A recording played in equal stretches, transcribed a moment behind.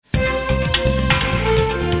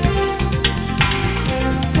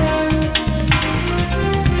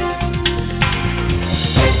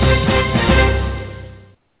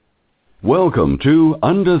Welcome to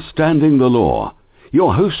Understanding the Law.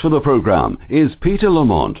 Your host for the program is Peter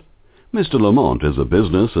Lamont. Mr. Lamont is a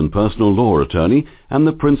business and personal law attorney and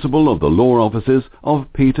the principal of the law offices of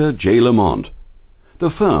Peter J. Lamont.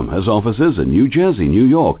 The firm has offices in New Jersey, New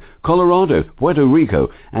York, Colorado, Puerto Rico,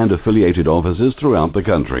 and affiliated offices throughout the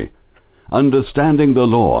country. Understanding the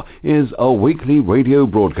Law is a weekly radio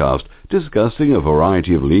broadcast discussing a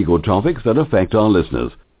variety of legal topics that affect our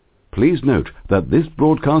listeners. Please note that this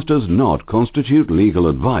broadcast does not constitute legal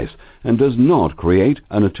advice and does not create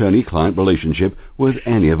an attorney-client relationship with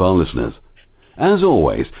any of our listeners. As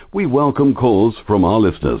always, we welcome calls from our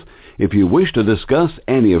listeners. If you wish to discuss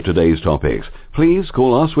any of today's topics, please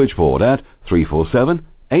call our switchboard at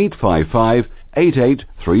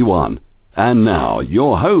 347-855-8831. And now,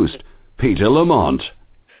 your host, Peter Lamont.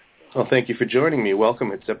 Well, thank you for joining me.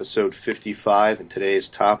 Welcome. It's episode 55, and today's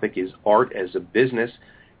topic is art as a business.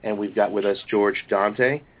 And we've got with us George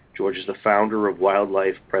Dante. George is the founder of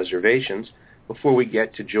Wildlife Preservations. Before we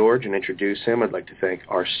get to George and introduce him, I'd like to thank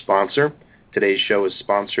our sponsor. Today's show is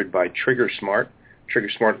sponsored by TriggerSmart.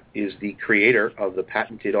 TriggerSmart is the creator of the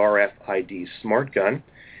patented RFID smart gun.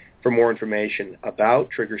 For more information about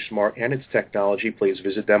TriggerSmart and its technology, please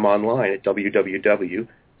visit them online at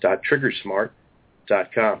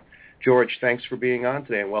www.triggersmart.com. George, thanks for being on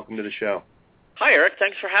today, and welcome to the show. Hi, Eric.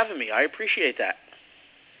 Thanks for having me. I appreciate that.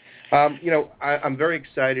 I'm very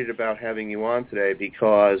excited about having you on today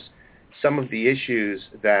because some of the issues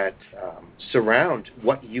that surround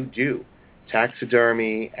what you do,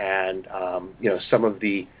 taxidermy and, some of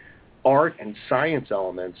the art and science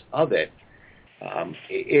elements of it,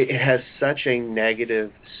 it has such a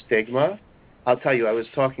negative stigma. I'll tell you, I was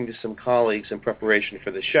talking to some colleagues in preparation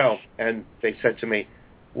for the show, and they said to me,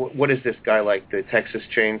 what is this guy like, the Texas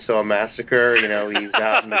Chainsaw Massacre? He's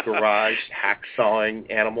out in the garage hacksawing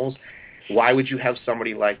animals. Why would you have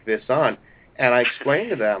somebody like this on? And I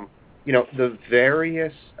explained to them, the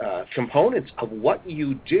various components of what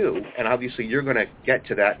you do, and obviously you're going to get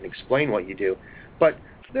to that and explain what you do, but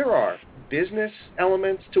there are business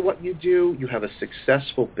elements to what you do. You have a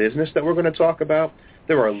successful business that we're going to talk about.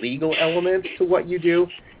 There are legal elements to what you do,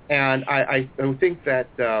 and I think that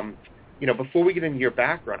before we get into your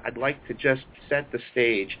background, I'd like to just set the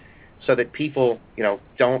stage so that people,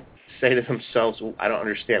 don't say to themselves, well, I don't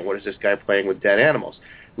understand. What is this guy playing with dead animals?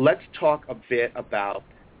 Let's talk a bit about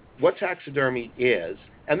what taxidermy is,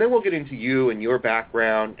 and then we'll get into you and your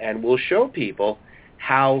background, and we'll show people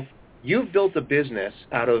how you've built a business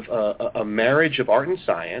out of a marriage of art and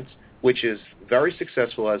science, which is very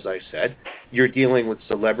successful, as I said. You're dealing with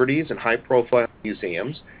celebrities and high-profile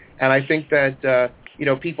museums, and I think that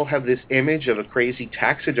people have this image of a crazy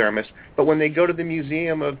taxidermist, but when they go to the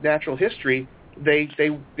Museum of Natural History, they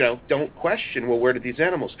don't question, well, where did these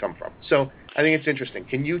animals come from? So I think it's interesting.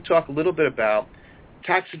 Can you talk a little bit about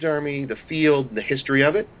taxidermy, the field, the history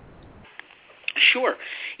of it? Sure.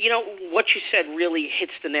 What you said really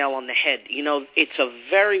hits the nail on the head. It's a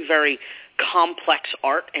very, very complex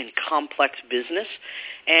art and complex business,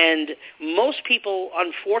 and most people,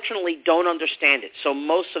 unfortunately, don't understand it. So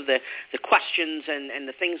most of the questions and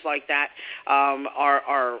the things like that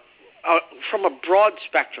are from a broad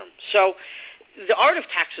spectrum. So the art of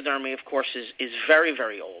taxidermy, of course, is very,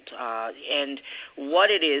 very old, and what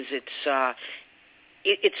it is,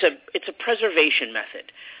 it's a preservation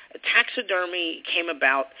method. Taxidermy came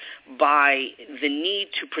about by the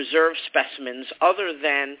need to preserve specimens other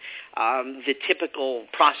than the typical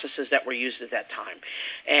processes that were used at that time.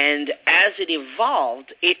 And as it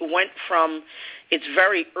evolved, it went from its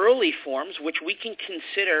very early forms, which we can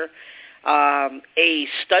consider a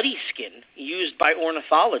study skin used by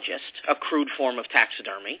ornithologists, a crude form of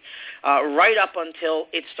taxidermy, right up until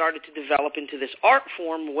it started to develop into this art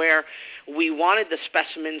form where we wanted the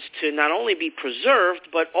specimens to not only be preserved,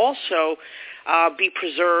 but also be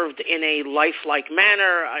preserved in a lifelike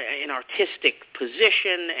manner, an artistic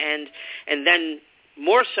position, and then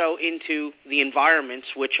more so into the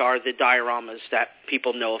environments, which are the dioramas that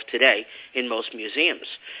people know of today in most museums.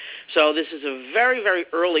 So this is a very, very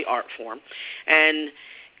early art form, and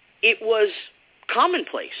it was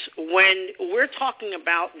commonplace when we're talking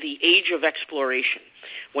about the age of exploration,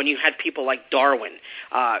 when you had people like Darwin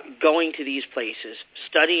going to these places,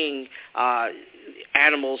 studying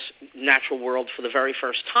animals' natural world for the very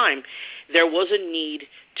first time. There was a need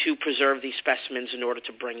to preserve these specimens in order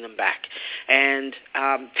to bring them back. And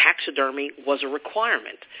taxidermy was a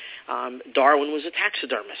requirement. Darwin was a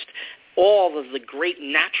taxidermist. All of the great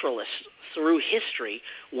naturalists through history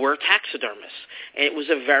were taxidermists. And it was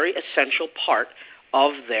a very essential part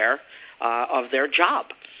of their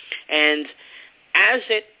job. And as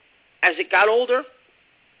it got older,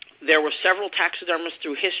 There were several taxidermists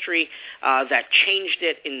through history that changed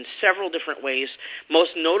it in several different ways.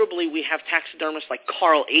 Most notably, we have taxidermists like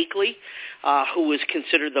Carl Akeley, who is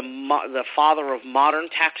considered the father of modern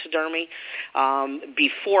taxidermy.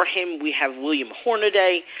 Before him, we have William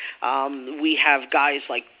Hornaday. We have guys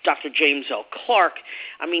like Dr. James L. Clark.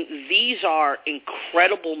 I mean, these are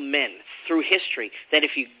incredible men through history that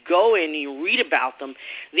if you go in and you read about them,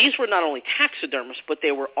 these were not only taxidermists, but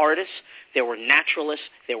they were artists, they were naturalists,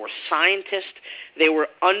 they were scientists, they were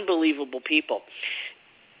unbelievable people.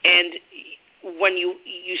 And when you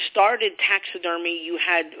started taxidermy, you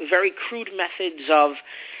had very crude methods of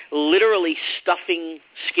literally stuffing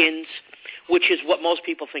skins, which is what most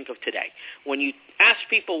people think of today. When you ask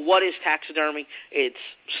people what is taxidermy, it's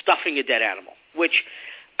stuffing a dead animal, which,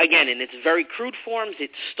 again, in its very crude forms,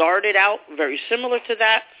 it started out very similar to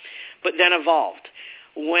that, but then evolved.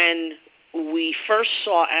 When we first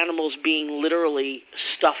saw animals being literally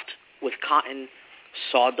stuffed with cotton,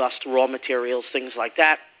 sawdust, raw materials, things like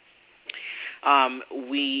that,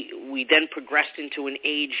 we then progressed into an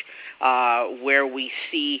age where we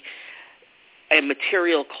see a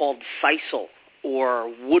material called sisal, or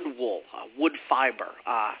wood wool, wood fiber.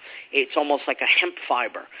 It's almost like a hemp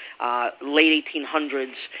fiber. Late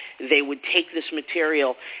 1800s, they would take this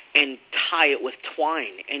material and tie it with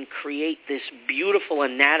twine and create this beautiful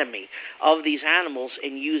anatomy of these animals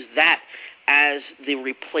and use that as the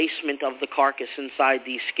replacement of the carcass inside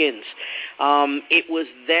these skins. It was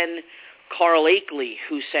then Carl Akeley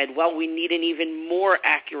who said, well, we need an even more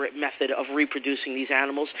accurate method of reproducing these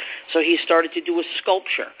animals, so he started to do a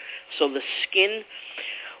sculpture. So the skin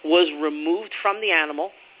was removed from the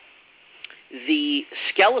animal, the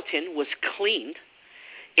skeleton was cleaned,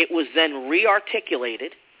 it was then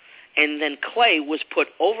re-articulated, and then clay was put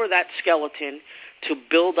over that skeleton to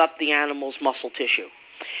build up the animal's muscle tissue.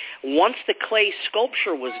 Once the clay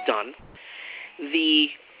sculpture was done, the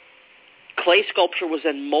clay sculpture was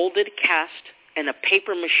then molded, cast, and a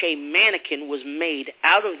papier-mâché mannequin was made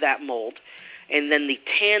out of that mold, and then the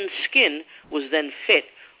tanned skin was then fit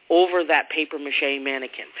over that papier-mâché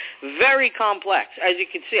mannequin. Very complex. As you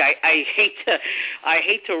can see, I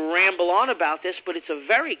hate to ramble on about this, but it's a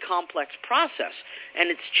very complex process, and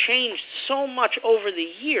it's changed so much over the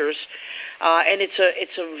years, and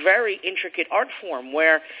it's a very intricate art form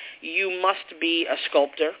where you must be a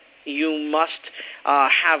sculptor. You must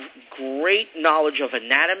have great knowledge of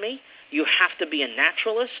anatomy. You have to be a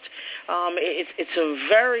naturalist. It's a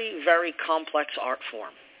very, very complex art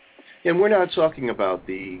form. And we're not talking about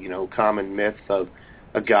the common myth of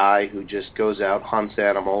a guy who just goes out, hunts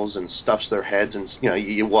animals, and stuffs their heads, and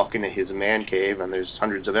you walk into his man cave and there's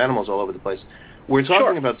hundreds of animals all over the place. We're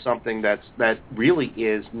talking about something that really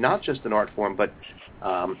is not just an art form, but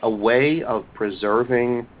a way of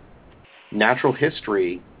preserving natural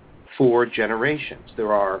history for generations.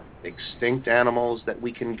 There are extinct animals that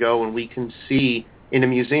we can go and we can see in a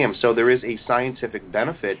museum. So there is a scientific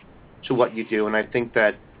benefit to what you do, and I think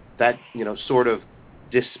that sort of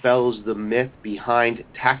dispels the myth behind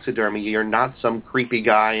taxidermy. You're not some creepy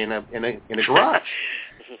guy in a garage.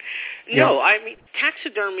 No, I mean,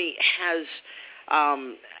 taxidermy has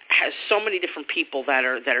so many different people that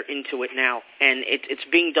are into it now, and it's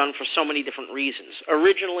being done for so many different reasons.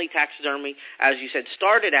 Originally, taxidermy, as you said,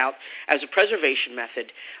 started out as a preservation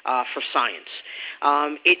method for science.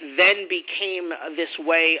 It then became this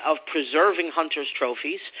way of preserving hunters'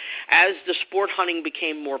 trophies. As the sport hunting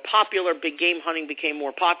became more popular, big game hunting became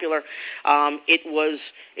more popular, it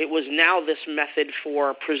was now this method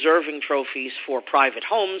for preserving trophies for private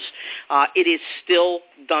homes. It is still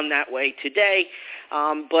done that way today.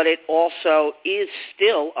 But it also is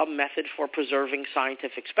still a method for preserving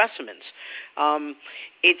scientific specimens.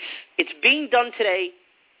 It's being done today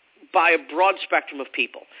by a broad spectrum of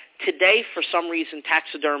people. Today, for some reason,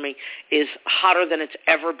 taxidermy is hotter than it's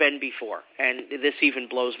ever been before, and this even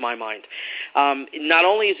blows my mind. Not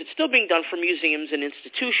only is it still being done for museums and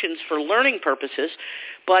institutions for learning purposes,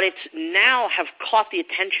 but it's now have caught the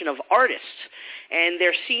attention of artists, and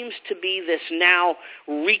there seems to be this now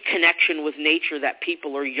reconnection with nature that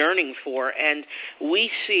people are yearning for, and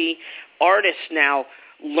we see artists now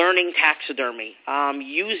learning taxidermy,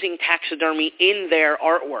 using taxidermy in their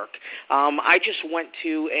artwork. I just went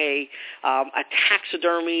to a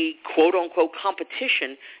taxidermy quote-unquote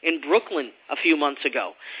competition in Brooklyn a few months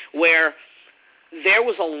ago where there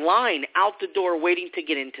was a line out the door waiting to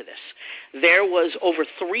get into this. There was over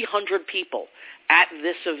 300 people at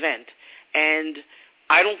this event, and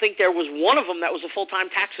I don't think there was one of them that was a full-time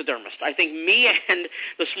taxidermist. I think me and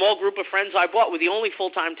the small group of friends I brought were the only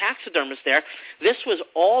full-time taxidermists there. This was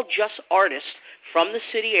all just artists from the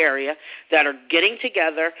city area that are getting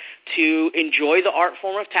together to enjoy the art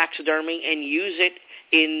form of taxidermy and use it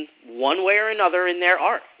in one way or another in their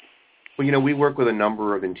art. Well, we work with a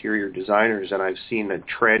number of interior designers, and I've seen a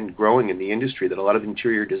trend growing in the industry that a lot of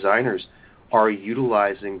interior designers are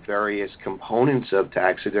utilizing various components of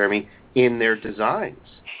taxidermy in their designs.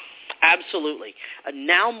 Absolutely.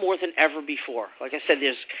 Now more than ever before. Like I said,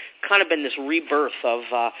 there's kind of been this rebirth of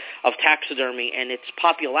taxidermy, and its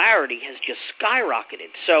popularity has just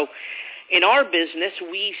skyrocketed. So in our business,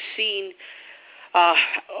 we've seen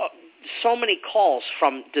so many calls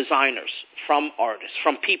from designers, from artists,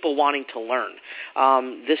 from people wanting to learn.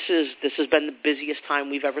 This has been the busiest time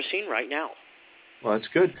we've ever seen right now. Well, that's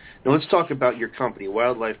good. Now let's talk about your company,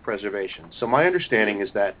 Wildlife Preservation. So my understanding is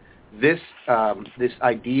that this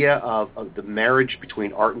idea of the marriage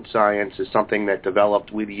between art and science is something that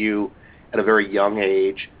developed with you at a very young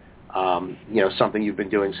age, something you've been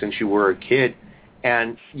doing since you were a kid,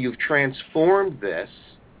 and you've transformed this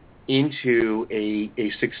into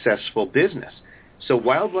a successful business. So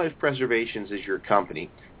Wildlife Preservations is your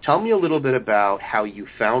company. Tell me a little bit about how you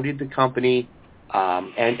founded the company,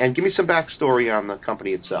 and give me some backstory on the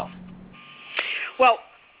company itself. Well,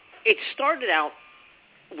 it started out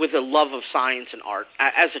with a love of science and art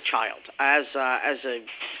as a child. As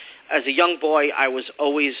a young boy, I was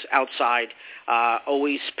always outside,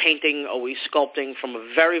 always painting, always sculpting from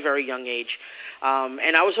a very, very young age.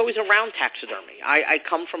 And I was always around taxidermy. I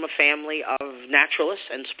come from a family of naturalists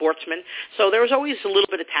and sportsmen, so there was always a little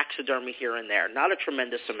bit of taxidermy here and there, not a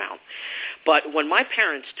tremendous amount. But when my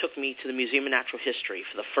parents took me to the Museum of Natural History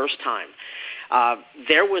for the first time,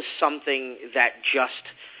 there was something that just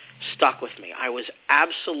stuck with me. I was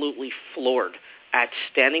absolutely floored at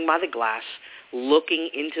standing by the glass,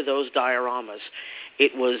 looking into those dioramas.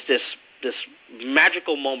 It was this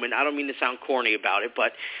magical moment. I don't mean to sound corny about it,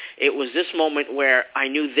 but it was this moment where I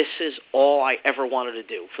knew this is all I ever wanted to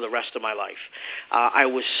do for the rest of my life. I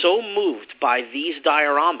was so moved by these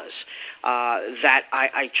dioramas that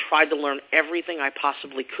I tried to learn everything I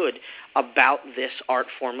possibly could about this art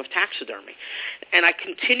form of taxidermy. And I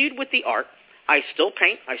continued with the art. I still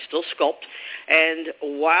paint, I still sculpt, and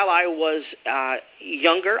while I was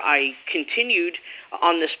younger, I continued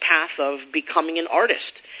on this path of becoming an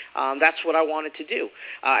artist. That's what I wanted to do.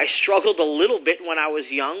 I struggled a little bit when I was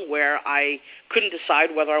young, where I couldn't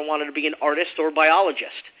decide whether I wanted to be an artist or a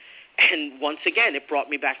biologist. And once again, it brought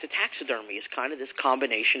me back to taxidermy as kind of this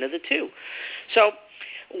combination of the two. So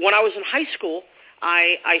when I was in high school,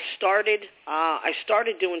 I started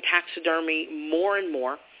doing taxidermy more and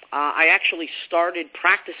more. I actually started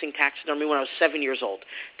practicing taxidermy when I was 7 years old.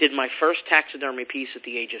 Did my first taxidermy piece at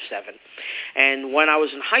the age of 7. And when I was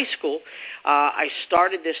in high school, I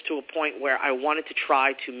started this to a point where I wanted to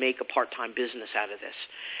try to make a part-time business out of this.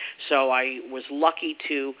 So I was lucky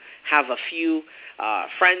to have a few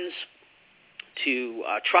friends to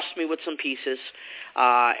trust me with some pieces,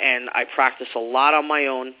 and I practiced a lot on my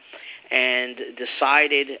own, and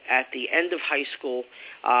decided at the end of high school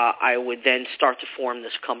I would then start to form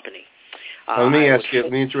this company. Let me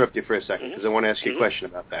interrupt you for a second, because I want to ask you a question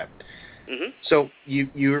about that. Mm-hmm. So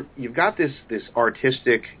you've got this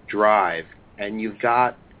artistic drive, and you've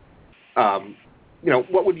got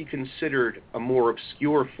what would be considered a more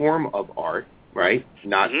obscure form of art, right?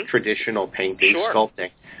 Not traditional painting,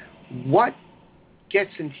 sculpting. What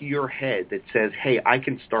gets into your head that says, hey, I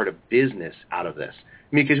can start a business out of this?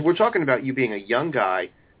 I mean, because we're talking about you being a young guy,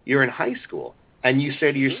 you're in high school, and you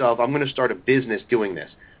say to yourself, I'm going to start a business doing this.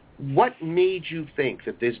 What made you think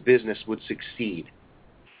that this business would succeed?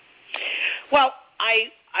 Well,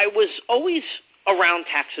 I was always around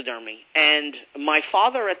taxidermy, and my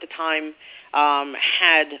father at the time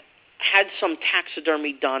had some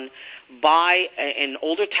taxidermy done by an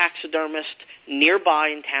older taxidermist nearby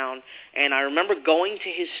in town, and I remember going to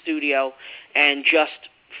his studio and just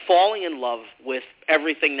falling in love with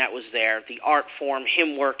everything that was there, the art form,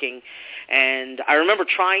 him working. And I remember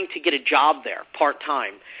trying to get a job there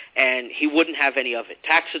part-time, and he wouldn't have any of it.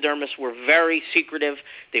 Taxidermists were very secretive.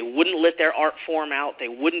 They wouldn't let their art form out. They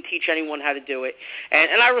wouldn't teach anyone how to do it,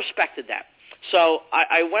 and I respected that. So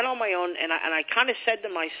I went on my own, and I kind of said to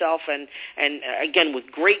myself, and again, with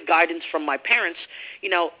great guidance from my parents,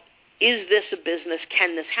 is this a business?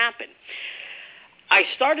 Can this happen? I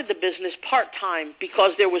started the business part-time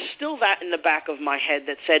because there was still that in the back of my head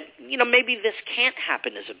that said, maybe this can't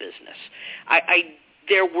happen as a business. I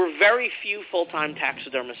there were very few full-time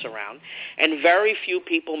taxidermists around and very few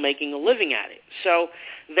people making a living at it. So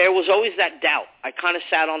there was always that doubt. I kind of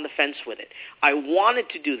sat on the fence with it. I wanted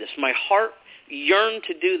to do this. My heart yearned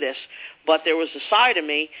to do this, but there was a side of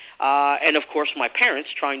me, and of course my parents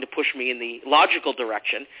trying to push me in the logical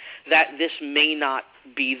direction, that this may not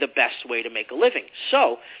be the best way to make a living.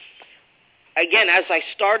 So again, as I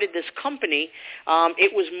started this company,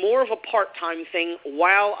 it was more of a part-time thing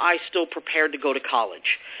while I still prepared to go to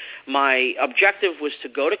college. My objective was to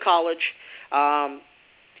go to college,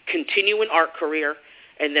 continue an art career,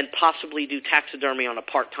 and then possibly do taxidermy on a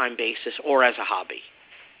part-time basis or as a hobby.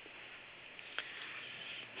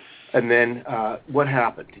 And then what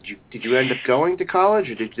happened? Did you end up going to college,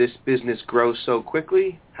 or did this business grow so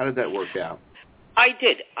quickly? How did that work out? I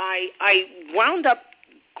did. I wound up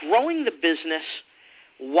growing the business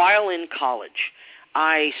while in college.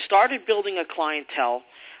 I started building a clientele,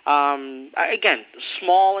 again,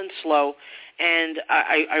 small and slow, and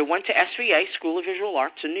I went to SVA, School of Visual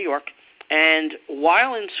Arts in New York, and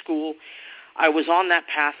while in school, I was on that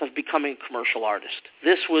path of becoming a commercial artist.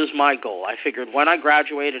 This was my goal. I figured when I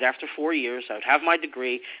graduated after 4 years, I would have my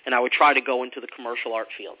degree, and I would try to go into the commercial art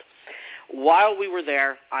field. While we were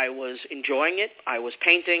there, I was enjoying it. I was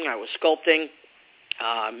painting. I was sculpting,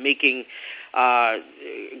 making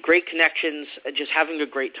great connections, just having a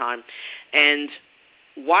great time. And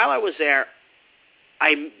while I was there,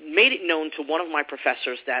 I made it known to one of my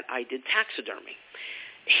professors that I did taxidermy.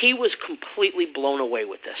 He was completely blown away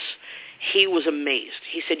with this. He was amazed.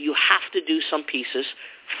 He said, you have to do some pieces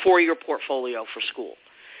for your portfolio for school.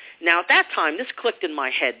 Now, at that time, this clicked in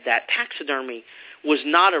my head that taxidermy was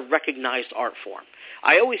not a recognized art form.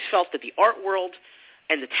 I always felt that the art world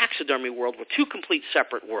and the taxidermy world were two complete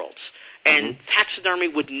separate worlds, and taxidermy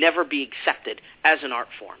would never be accepted as an art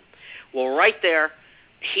form. Well, right there,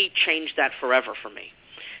 he changed that forever for me.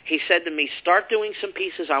 He said to me, start doing some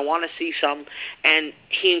pieces, I want to see some, and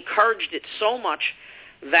he encouraged it so much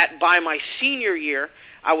that by my senior year,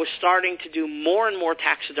 I was starting to do more and more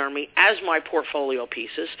taxidermy as my portfolio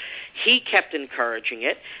pieces. He kept encouraging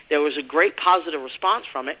it. There was a great positive response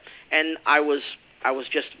from it, and I was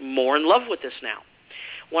just more in love with this now.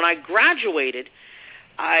 When I graduated,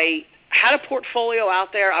 I had a portfolio out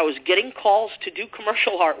there. I was getting calls to do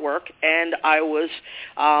commercial artwork, and I was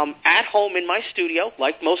at home in my studio,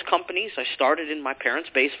 like most companies. I started in my parents'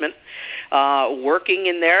 basement, working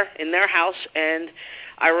in their house, and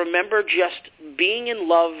I remember just being in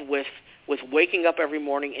love with waking up every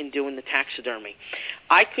morning and doing the taxidermy.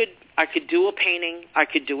 I could do a painting, I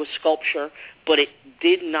could do a sculpture, but it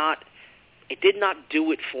did not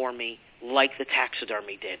do it for me like the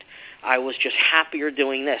taxidermy did. I was just happier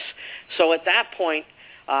doing this. So at that point,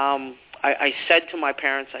 I said to my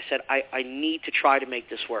parents, I said, I need to try to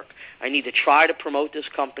make this work. I need to try to promote this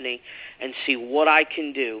company and see what I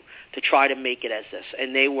can do to try to make it as this.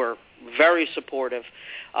 And they were very supportive,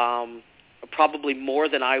 probably more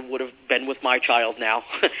than I would have been with my child now.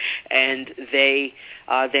 And they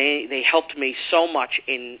helped me so much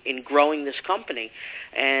in growing this company.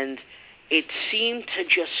 And it seemed to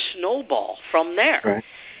just snowball from there. Right.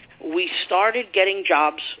 We started getting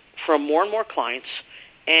jobs from more and more clients,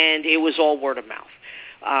 and it was all word of mouth.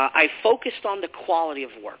 I focused on the quality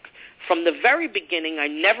of work. From the very beginning, I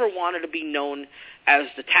never wanted to be known as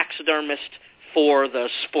the taxidermist for the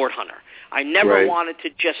sport hunter. I never wanted to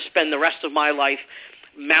just spend the rest of my life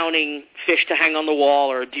mounting fish to hang on the wall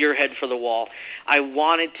or a deer head for the wall. I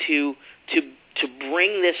wanted to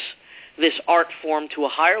bring this art form to a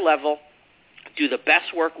higher level, do the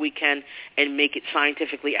best work we can, and make it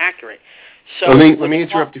scientifically accurate. So let me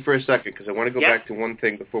interrupt you for a second, because I want to go back to one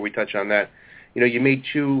thing before we touch on that. You made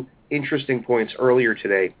two interesting points earlier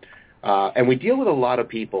today, and we deal with a lot of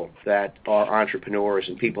people that are entrepreneurs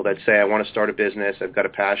and people that say, I want to start a business, I've got a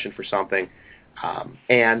passion for something,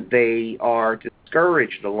 and they are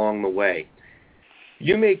discouraged along the way.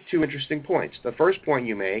 You make two interesting points. The first point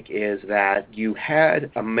you make is that you had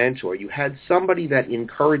a mentor, you had somebody that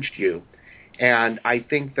encouraged you. And I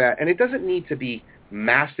think that, and it doesn't need to be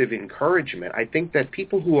massive encouragement. I think that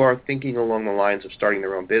people who are thinking along the lines of starting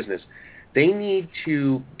their own business, they need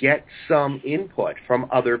to get some input from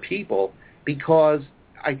other people, because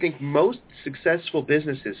I think most successful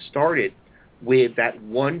businesses started with that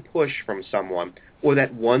one push from someone or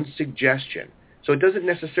that one suggestion. So it doesn't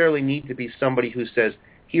necessarily need to be somebody who says,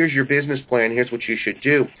 here's your business plan, here's what you should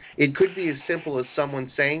do. It could be as simple as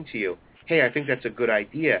someone saying to you, hey, I think that's a good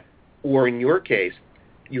idea. Or in your case,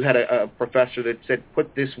 you had a professor that said,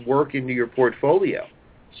 put this work into your portfolio.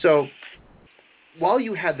 So while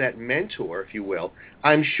you had that mentor, if you will,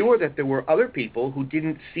 I'm sure that there were other people who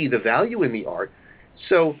didn't see the value in the art,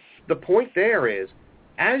 So the point there is,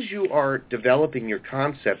 as you are developing your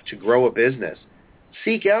concept to grow a business,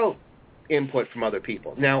 seek out input from other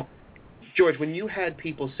people. Now, George, when you had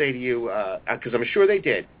people say to you, because I'm sure they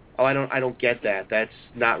did, "Oh, I don't get that. That's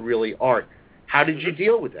not really art." How did you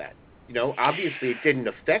deal with that? You know, obviously it didn't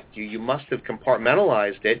affect you. You must have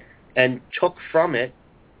compartmentalized it and took from it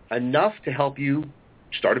enough to help you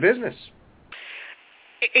start a business.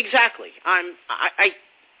 Exactly.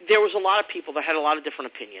 There was a lot of people that had a lot of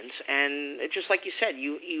different opinions, and just like you said,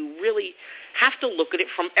 you really have to look at it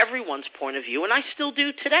from everyone's point of view, and I still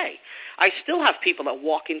do today. I still have people that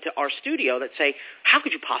walk into our studio that say, "How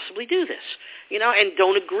could you possibly do this?" You know, and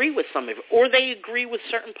don't agree with some of it, or they agree with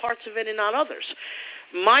certain parts of it and not others.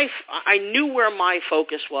 I knew where my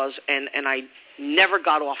focus was, and I never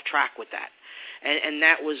got off track with that. And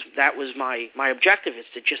that was my objective, is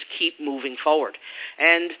to just keep moving forward.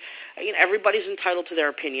 And you know, everybody's entitled to their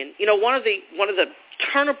opinion. You know, one of the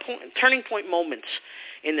turning point moments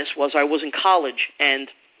in this was I was in college, and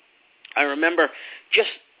I remember just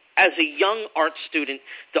as a young art student,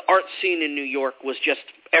 the art scene in New York was just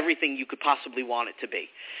everything you could possibly want it to be.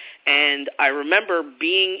 And I remember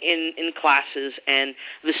being in classes and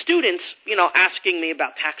the students, you know, asking me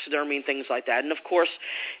about taxidermy and things like that. And of course,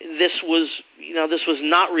 this was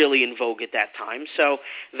not really in vogue at that time. So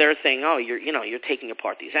they're saying, "Oh, you're taking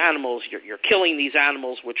apart these animals, you're killing these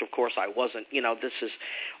animals," which of course I wasn't. You know,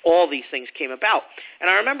 all these things came about.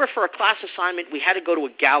 And I remember for a class assignment, we had to go to a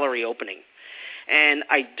gallery opening. And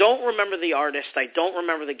I don't remember the artist, I don't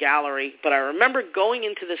remember the gallery, but I remember going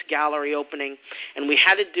into this gallery opening, and we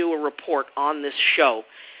had to do a report on this show,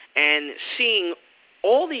 and seeing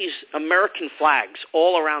all these American flags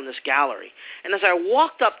all around this gallery. And as I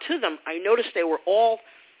walked up to them, I noticed they were all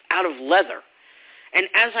out of leather. And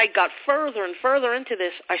as I got further and further into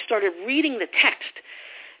this, I started reading the text.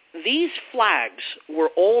 These flags were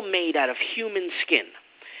all made out of human skin.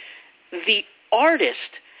 The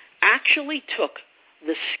artist actually took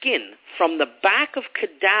the skin from the back of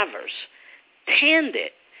cadavers, tanned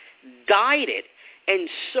it, dyed it, and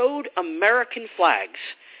sewed American flags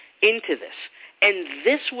into this. And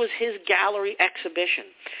this was his gallery exhibition.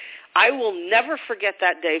 I will never forget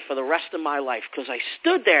that day for the rest of my life, because I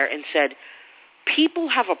stood there and said, people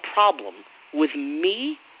have a problem with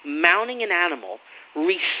me mounting an animal,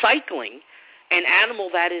 recycling an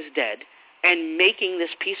animal that is dead, and making this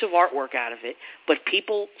piece of artwork out of it, but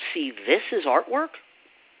people see this as artwork?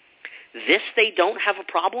 This they don't have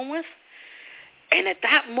a problem with? And at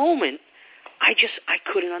that moment, I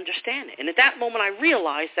couldn't understand it. And at that moment, I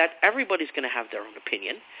realized that everybody's going to have their own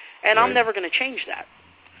opinion, and right. I'm never going to change that.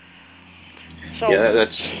 So, yeah,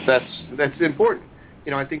 that's important.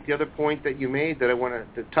 You know, I think the other point that you made that I wanted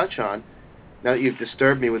to touch on, now that you've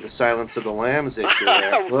disturbed me with the Silence of the Lambs issue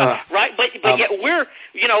there. Right, but yet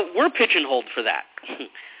we're pigeonholed for that.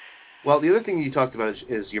 Well, the other thing you talked about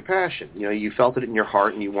is your passion. You know, you felt it in your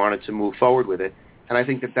heart and you wanted to move forward with it. And I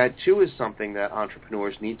think that too is something that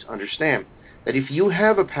entrepreneurs need to understand. That if you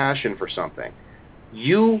have a passion for something,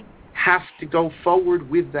 you have to go forward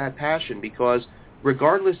with that passion, because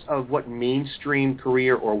regardless of what mainstream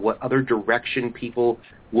career or what other direction people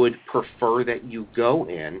would prefer that you go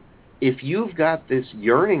in, if you've got this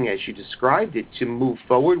yearning, as you described it, to move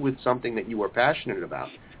forward with something that you are passionate about,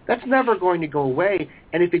 that's never going to go away.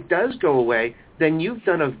 And if it does go away, then you've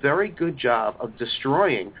done a very good job of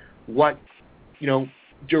destroying what,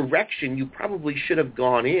 direction you probably should have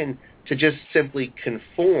gone in to just simply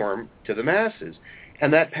conform to the masses.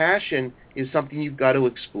 And that passion is something you've got to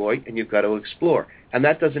exploit and you've got to explore. And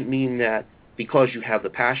that doesn't mean that because you have the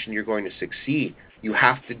passion you're going to succeed. You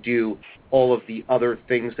have to do all of the other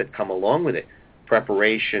things that come along with it.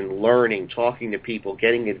 Preparation, learning, talking to people,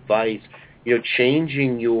 getting advice,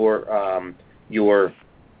 changing your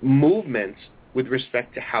movements with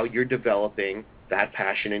respect to how you're developing that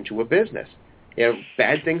passion into a business.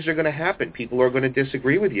 Bad things are going to happen. People are going to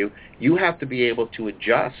disagree with you. You have to be able to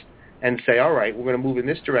adjust and say, all right, we're going to move in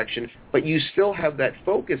this direction, but you still have that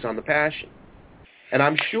focus on the passion. And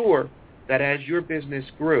I'm sure that as your business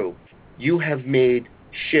grew, you have made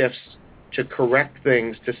shifts to correct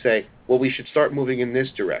things to say, well, we should start moving in this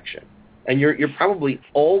direction. And you're probably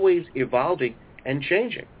always evolving and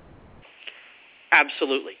changing.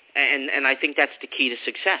 Absolutely. And I think that's the key to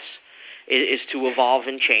success, is to evolve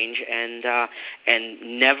and change and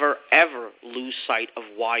never, ever lose sight of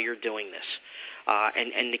why you're doing this.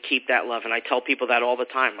 And to keep that love. And I tell people that all the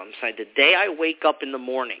time. I'm saying the day I wake up in the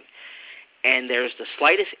morning and there's the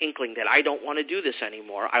slightest inkling that I don't want to do this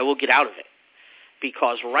anymore, I will get out of it.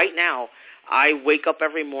 Because right now I wake up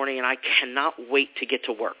every morning and I cannot wait to get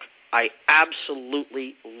to work. I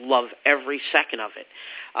absolutely love every second of it.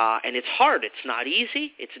 And it's hard. It's not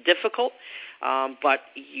easy. It's difficult. But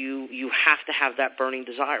you have to have that burning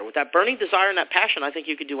desire. With that burning desire and that passion, I think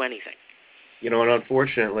you could do anything. And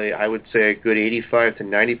unfortunately, I would say a good 85 to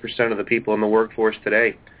 90% of the people in the workforce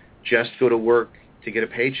today just go to work to get a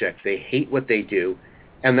paycheck. They hate what they do,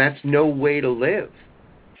 and that's no way to live.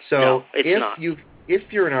 So no, it's not. If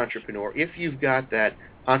you're an entrepreneur, if you've got that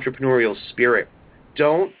entrepreneurial spirit,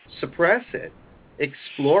 don't suppress it.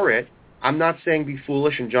 Explore it. I'm not saying be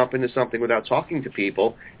foolish and jump into something without talking to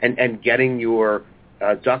people and getting your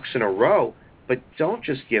ducks in a row, but don't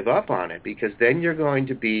just give up on it, because then you're going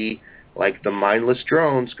to be like the mindless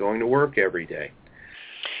drones going to work every day.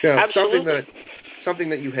 Now, Absolutely. Something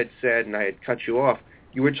that you had said, and I had cut you off,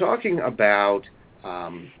 you were talking about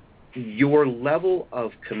your level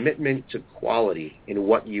of commitment to quality in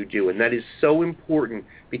what you do, and that is so important,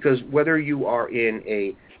 because whether you are in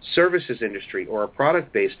a services industry or a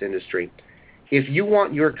product-based industry, if you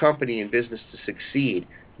want your company and business to succeed,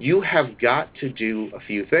 you have got to do a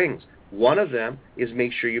few things. One of them is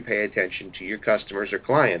make sure you pay attention to your customers or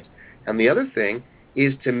clients, and the other thing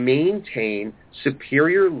is to maintain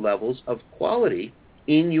superior levels of quality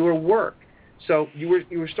in your work. So you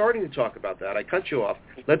were starting to talk about that. I cut you off.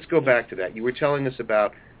 Let's go back to that. You were telling us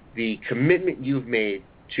about the commitment you've made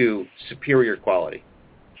to superior quality.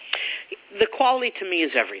 The quality to me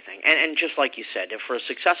is everything, and just like you said, for a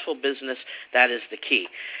successful business, that is the key.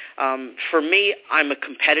 For me, I'm a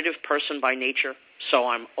competitive person by nature, so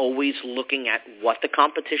I'm always looking at what the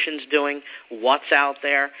competition's doing, what's out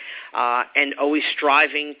there, and always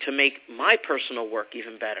striving to make my personal work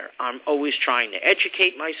even better. I'm always trying to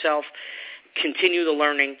educate myself, continue the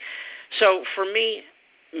learning. So for me,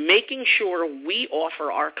 making sure we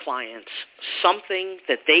offer our clients something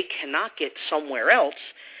that they cannot get somewhere else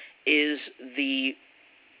is the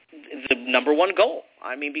number one goal.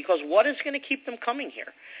 I mean, because what is going to keep them coming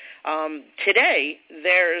here? Today,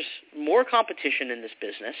 there's more competition in this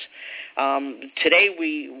business. Today,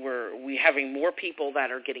 we having more people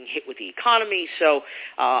that are getting hit with the economy. So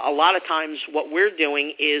a lot of times what we're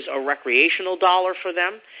doing is a recreational dollar for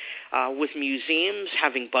them. With museums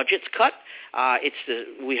having budgets cut,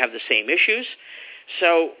 we have the same issues.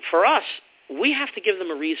 So for us, we have to give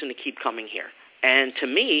them a reason to keep coming here. And to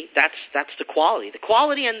me, that's the quality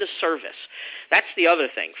and the service. That's the other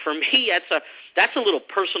thing. For me, that's a little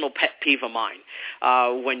personal pet peeve of mine.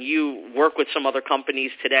 When you work with some other companies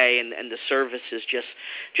today and the service is just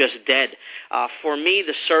dead. For me,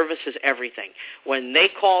 the service is everything. When they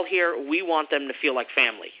call here, we want them to feel like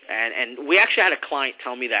family. And we actually had a client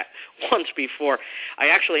tell me that once before. I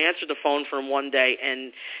actually answered the phone for him one day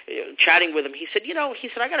and chatting with him, he said,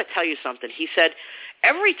 I got to tell you something. He said,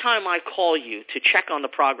 every time I call you to check on the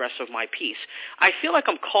progress of my piece, I feel like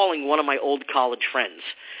I'm calling one of my old college friends.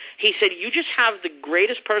 He said, you just have the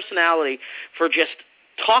greatest personality for just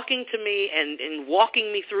talking to me and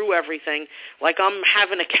walking me through everything like I'm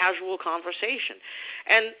having a casual conversation.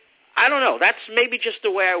 And I don't know. That's maybe just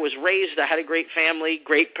the way I was raised. I had a great family,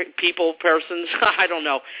 great people, persons. I don't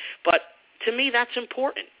know. But to me, that's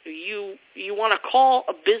important. You want to call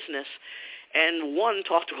a business and, one,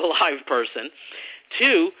 talk to a live person.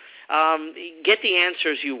 Two, get the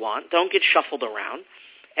answers you want. Don't get shuffled around.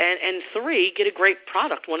 And three, get a great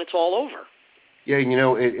product when it's all over. Yeah,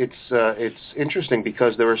 it's interesting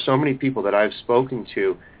because there are so many people that I've spoken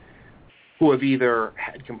to who have either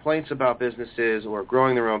had complaints about businesses or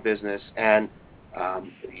growing their own business, and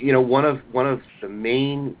one of the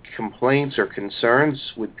main complaints or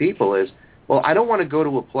concerns with people is, well, I don't want to go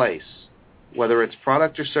to a place, whether it's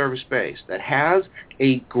product or service based, that has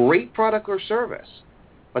a great product or service,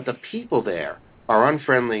 but the people there are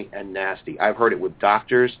unfriendly and nasty. I've heard it with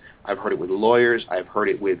doctors. I've heard it with lawyers. I've heard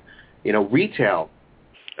it with, retail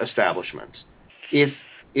establishments. If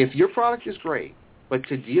your product is great, but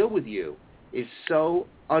to deal with you is so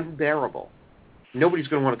unbearable, nobody's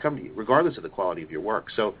going to want to come to you, regardless of the quality of your work.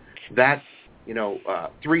 So that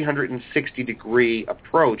 360-degree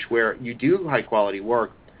approach where you do high-quality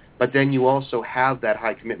work, but then you also have that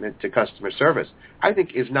high commitment to customer service, I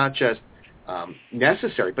think is not just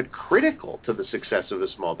necessary, but critical to the success of a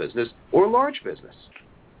small business or large business.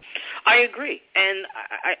 I agree, and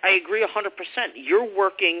I agree 100%. You're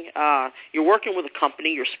working with a company.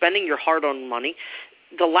 You're spending your hard-earned money.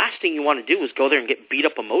 The last thing you want to do is go there and get beat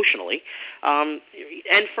up emotionally. And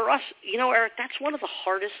for us, Eric, that's one of the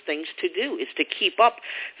hardest things to do is to keep up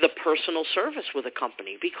the personal service with a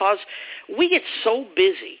company because we get so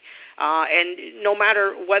busy. And no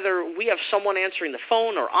matter whether we have someone answering the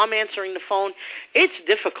phone or I'm answering the phone, it's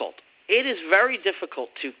difficult. It is very difficult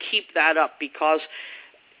to keep that up because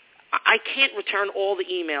I can't return all the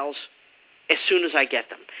emails as soon as I get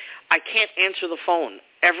them. I can't answer the phone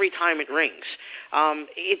every time it rings.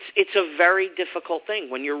 It's a very difficult thing.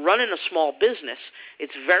 When you're running a small business,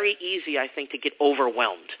 it's very easy, I think, to get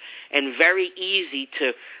overwhelmed and very easy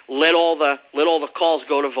to let all the calls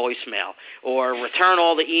go to voicemail or return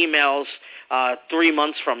all the emails 3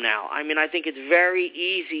 months from now. I mean, I think it's very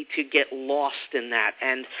easy to get lost in that,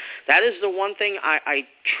 and that is the one thing I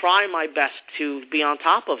try my best to be on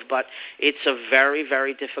top of, but it's a very,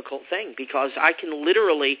 very difficult thing because I can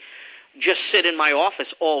literally just sit in my office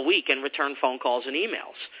all week and return phone calls and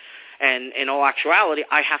emails. And in all actuality,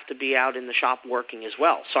 I have to be out in the shop working as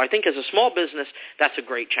well. So I think as a small business, that's a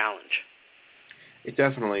great challenge. It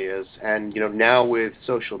definitely is. And, now with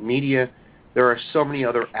social media, there are so many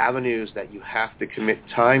other avenues that you have to commit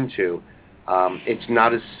time to. It's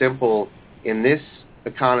not as simple in this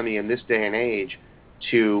economy, in this day and age,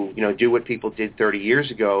 to, do what people did 30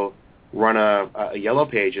 years ago, run a Yellow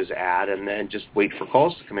Pages ad and then just wait for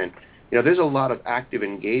calls to come in. There's a lot of active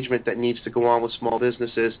engagement that needs to go on with small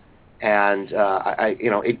businesses, and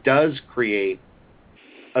it does create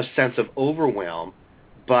a sense of overwhelm.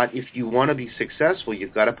 But if you want to be successful,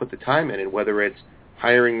 you've got to put the time in, and whether it's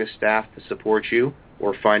hiring the staff to support you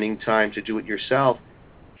or finding time to do it yourself,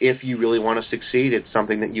 if you really want to succeed, it's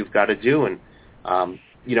something that you've got to do. And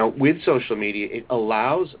with social media, it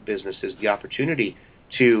allows businesses the opportunity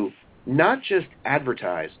to not just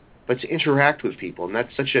advertise, but to interact with people. And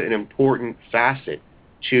that's such an important facet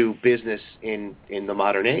to business in the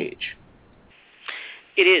modern age.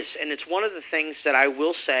 It is, and it's one of the things that I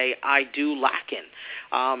will say I do lack in.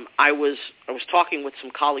 I was talking with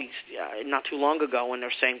some colleagues not too long ago, and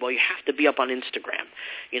they're saying, well, you have to be up on Instagram.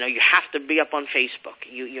 You have to be up on Facebook.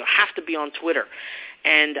 You have to be on Twitter.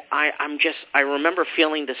 And I remember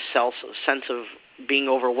feeling this sense of being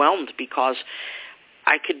overwhelmed because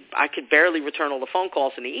I could barely return all the phone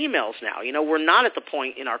calls and the emails now. We're not at the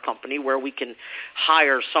point in our company where we can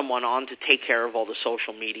hire someone on to take care of all the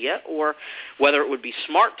social media, or whether it would be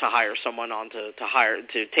smart to hire someone on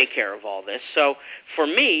to take care of all this. So for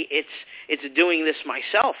me, it's doing this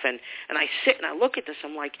myself, and I sit and I look at this.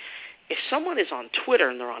 I'm like, if someone is on Twitter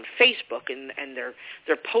and they're on Facebook and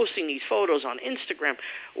they're posting these photos on Instagram,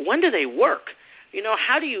 when do they work?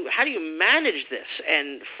 How do you manage this?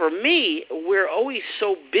 And for me, we're always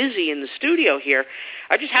so busy in the studio here.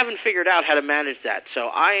 I just haven't figured out how to manage that. So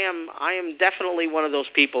I am definitely one of those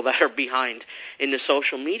people that are behind in the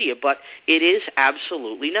social media, but it is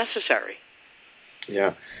absolutely necessary.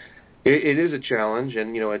 Yeah, it is a challenge,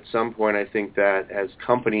 and at some point, I think that as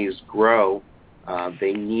companies grow,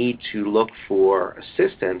 they need to look for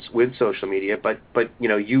assistance with social media. But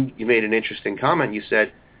you made an interesting comment. You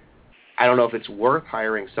said, I don't know if it's worth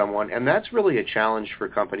hiring someone, and that's really a challenge for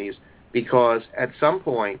companies because at some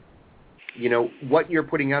point, what you're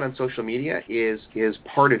putting out on social media is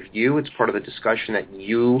part of you. It's part of the discussion that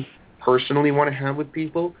you personally want to have with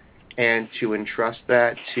people, and to entrust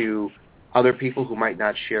that to other people who might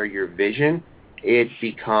not share your vision, it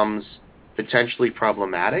becomes potentially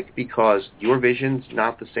problematic because your vision's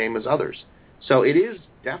not the same as others. So it is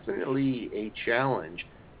definitely a challenge,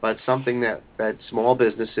 but something that small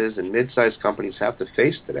businesses and mid-sized companies have to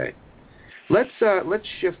face today. Let's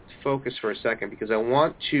shift focus for a second because I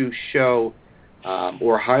want to show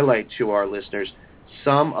or highlight to our listeners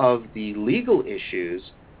some of the legal issues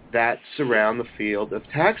that surround the field of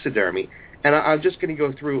taxidermy. And I'm just going to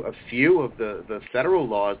go through a few of the federal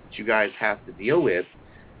laws that you guys have to deal with.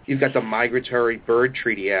 You've got the Migratory Bird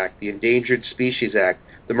Treaty Act, the Endangered Species Act,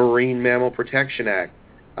 the Marine Mammal Protection Act,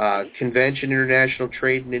 Convention International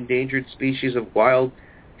Trade in Endangered Species of Wild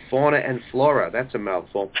Fauna and Flora. That's a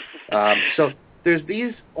mouthful. So there's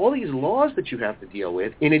all these laws that you have to deal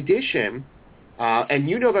with. In addition, and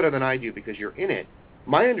you know better than I do because you're in it,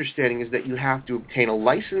 my understanding is that you have to obtain a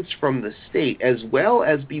license from the state as well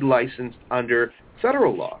as be licensed under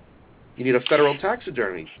federal law. You need a federal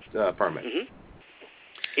taxidermy permit. Mm-hmm.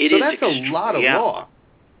 So that's a lot of law.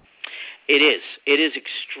 It is. It is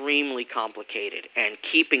extremely complicated, and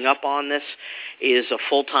keeping up on this is a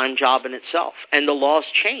full-time job in itself, and the laws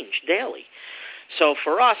change daily. So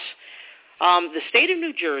for us, the state of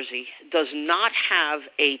New Jersey does not have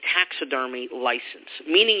a taxidermy license,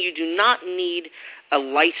 meaning you do not need a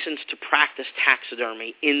license to practice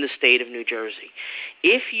taxidermy in the state of New Jersey.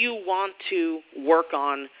 If you want to work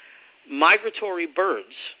on migratory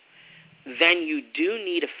birds, then you do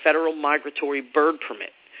need a federal migratory bird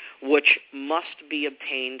permit, which must be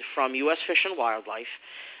obtained from U.S. Fish and Wildlife,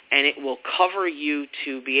 and it will cover you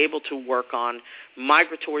to be able to work on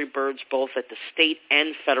migratory birds both at the state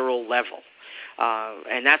and federal level.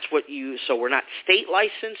 And that's what so we're not state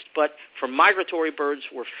licensed, but for migratory birds,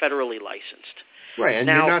 we're federally licensed. Right, and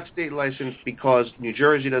now, you're not state licensed because New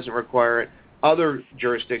Jersey doesn't require it. Other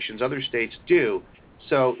jurisdictions, other states do.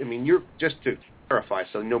 So, I mean, you're, just to clarify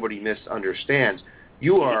so nobody misunderstands,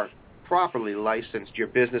 you are properly licensed, your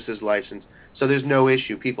business is licensed, so there's no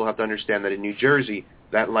issue. People have to understand that in New Jersey,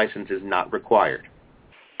 that license is not required.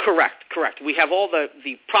 Correct. We have all the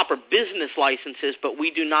proper business licenses, but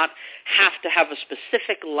we do not have to have a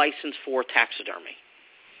specific license for taxidermy.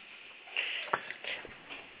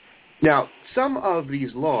 Now, some of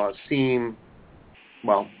these laws seem,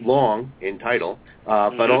 well, long in title,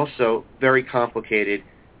 but also very complicated.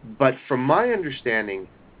 But from my understanding,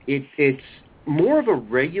 it's more of a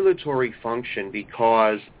regulatory function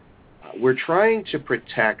because we're trying to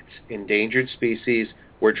protect endangered species.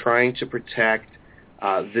 We're trying to protect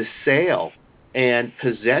the sale and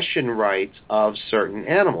possession rights of certain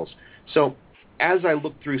animals. So as I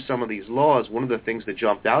looked through some of these laws, one of the things that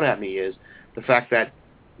jumped out at me is the fact that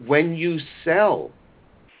when you sell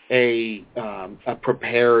a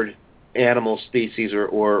prepared animal species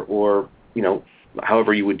or you know,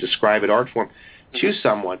 however you would describe it, art form, to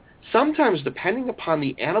someone, sometimes depending upon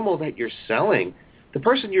the animal that you're selling, the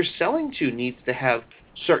person you're selling to needs to have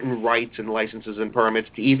certain rights and licenses and permits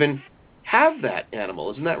to even have that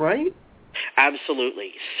animal. Isn't that right?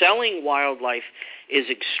 Absolutely. Selling wildlife is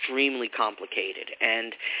extremely complicated,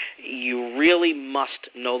 and you really must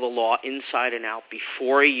know the law inside and out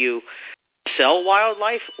before you sell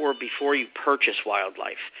wildlife or before you purchase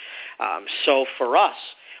wildlife. So for us,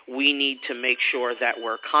 we need to make sure that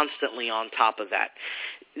we're constantly on top of that.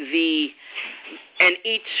 And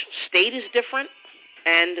each state is different,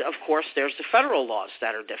 and of course there's the federal laws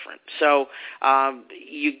that are different. So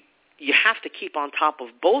you have to keep on top of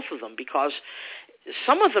both of them because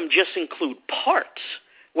some of them just include parts,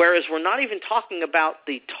 whereas we're not even talking about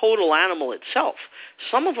the total animal itself.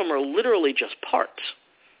 Some of them are literally just parts.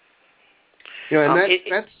 Yeah, and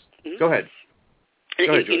that's go ahead.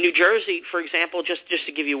 In New Jersey, for example, just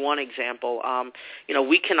to give you one example,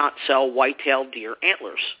 we cannot sell white-tailed deer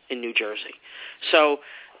antlers in New Jersey. So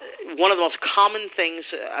one of the most common things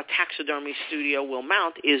a taxidermy studio will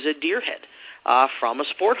mount is a deer head from a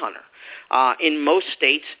sport hunter. In most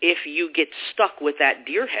states, if you get stuck with that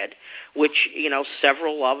deer head, which,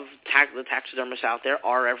 several of the taxidermists out there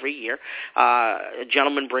are every year, a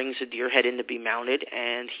gentleman brings a deer head in to be mounted,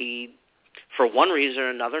 and he, for one reason or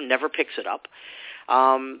another, never picks it up.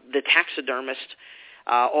 The taxidermist,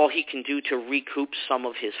 all he can do to recoup some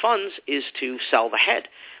of his funds is to sell the head.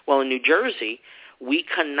 Well, in New Jersey, we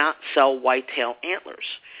cannot sell whitetail antlers,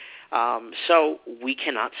 so we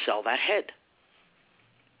cannot sell that head.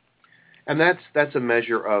 And that's a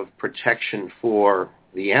measure of protection for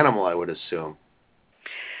the animal, I would assume.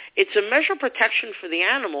 It's a measure of protection for the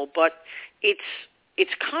animal, but it's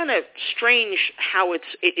kind of strange how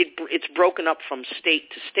it's broken up from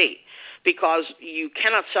state to state, because you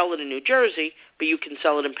cannot sell it in New Jersey, but you can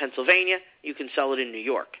sell it in Pennsylvania, you can sell it in New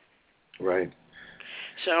York. Right.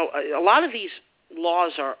 So a lot of these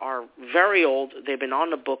laws are very old. They've been on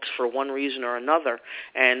the books for one reason or another,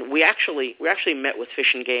 and we actually met with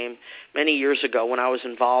Fish and Game many years ago when I was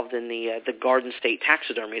involved in the Garden State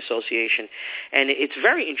Taxidermy Association, and it's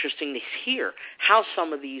very interesting to hear how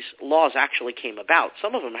some of these laws actually came about.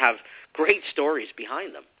 Some of them have great stories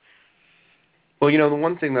behind them. Well, the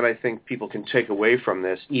one thing that I think people can take away from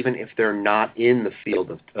this, even if they're not in the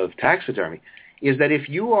field of taxidermy, is that if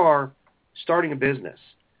you are starting a business,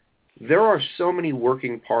 there are so many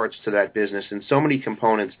working parts to that business and so many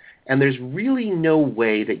components, and there's really no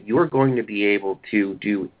way that you're going to be able to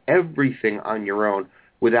do everything on your own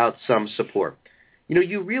without some support.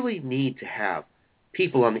 You really need to have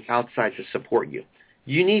people on the outside to support you.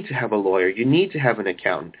 You need to have a lawyer. You need to have an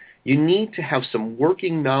accountant. You need to have some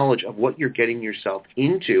working knowledge of what you're getting yourself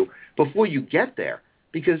into before you get there.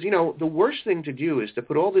 Because, the worst thing to do is to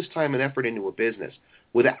put all this time and effort into a business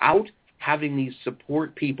without having these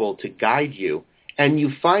support people to guide you, and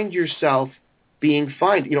you find yourself being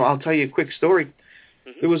fined. I'll tell you a quick story.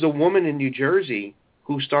 Mm-hmm. There was a woman in New Jersey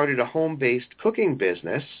who started a home-based cooking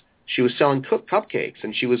business. She was selling cupcakes,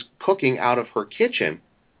 and she was cooking out of her kitchen.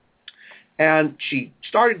 And she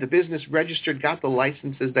started the business, registered, got the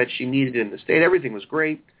licenses that she needed in the state. Everything was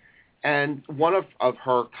great. And one of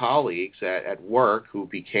her colleagues at work, who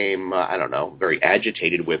became, very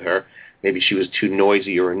agitated with her, maybe she was too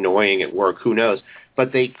noisy or annoying at work, who knows,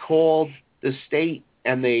 but they called the state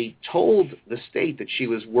and they told the state that she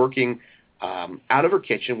was working out of her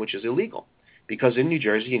kitchen, which is illegal, because in New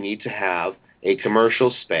Jersey you need to have a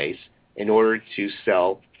commercial space in order to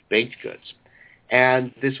sell baked goods.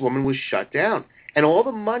 and this woman was shut down. And all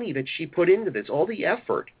the money that she put into this, all the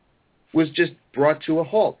effort, was just brought to a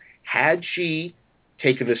halt. Had she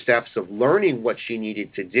taken the steps of learning what she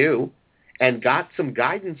needed to do and got some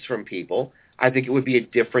guidance from people, I think it would be a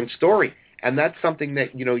different story. And that's something that,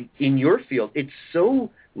 in your field, it's so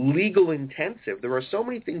legal intensive. There are so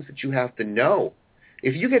many things that you have to know.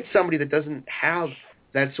 If you get somebody that doesn't have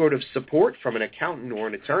that sort of support from an accountant or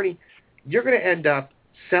an attorney, you're going to end up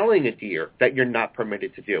selling a deer that you're not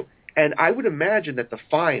permitted to do. And I would imagine that the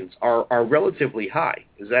fines are relatively high.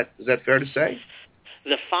 Is that fair to say?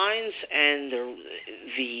 The fines and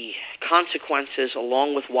the consequences,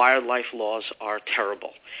 along with wildlife laws, are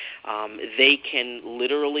terrible. They can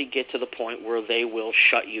literally get to the point where they will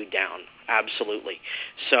shut you down. Absolutely.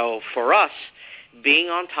 So for us, being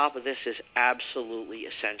on top of this is absolutely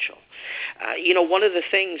essential. One of the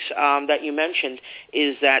things that you mentioned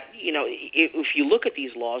is that, if you look at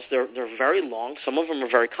these laws, they're very long. Some of them are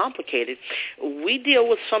very complicated. We deal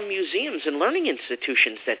with some museums and learning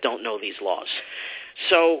institutions that don't know these laws.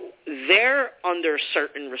 So they're under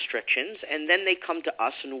certain restrictions, and then they come to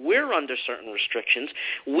us, and we're under certain restrictions.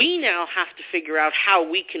 We now have to figure out how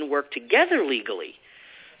we can work together legally.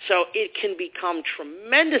 So it can become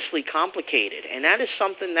tremendously complicated, and that is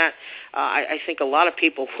something that I think a lot of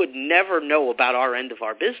people would never know about our end of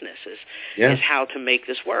our business is how to make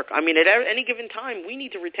this work. I mean, at any given time, we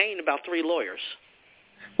need to retain about 3 lawyers.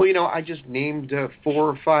 Well, I just named 4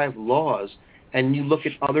 or 5 laws, and you look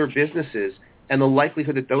at other businesses, and the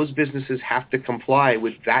likelihood that those businesses have to comply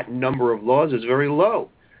with that number of laws is very low.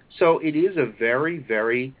 So it is a very,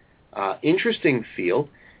 very interesting field.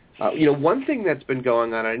 One thing that's been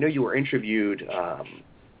going on, I know you were interviewed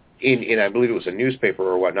in I believe it was a newspaper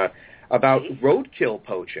or whatnot, about roadkill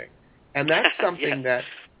poaching. And that's something that,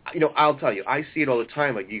 I'll tell you, I see it all the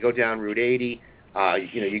time. Like, you go down Route 80,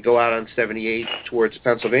 you go out on 78 towards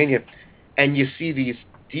Pennsylvania, and you see these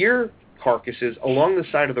deer carcasses along the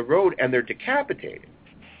side of the road, and they're decapitated.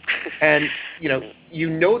 And, you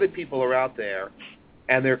know that people are out there,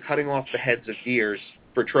 and they're cutting off the heads of deers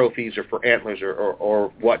for trophies or for antlers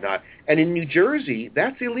or whatnot. And in New Jersey,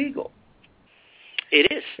 that's illegal.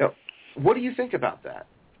 It is. What do you think about that?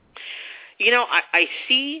 I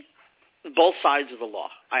see both sides of the law.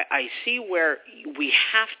 I see where we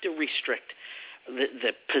have to restrict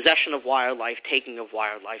the possession of wildlife, taking of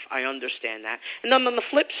wildlife. I understand that. And then on the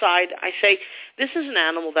flip side, I say this is an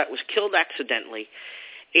animal that was killed accidentally.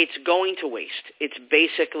 It's going to waste. It's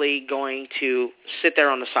basically going to sit there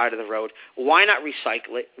on the side of the road. Why not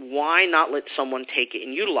recycle it? Why not let someone take it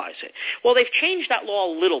and utilize it? Well, they've changed that law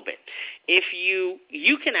a little bit. If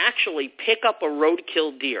you can actually pick up a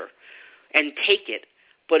roadkill deer and take it,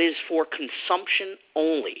 but is for consumption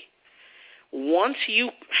only. Once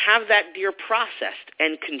you have that deer processed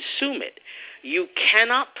and consume it, you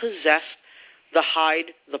cannot possess the hide,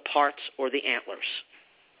 the parts, or the antlers,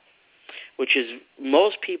 which is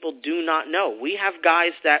most people do not know. We have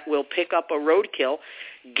guys that will pick up a roadkill,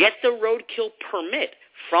 get the roadkill permit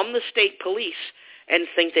from the state police, and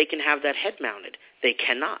think they can have that head mounted. They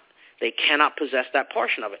cannot. They cannot possess that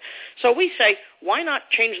portion of it. So we say, why not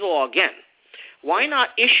change the law again? Why not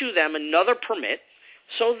issue them another permit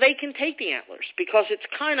so they can take the antlers? Because it's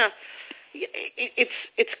kind of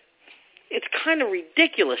kind of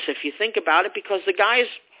ridiculous if you think about it, because the guy's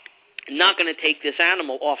not going to take this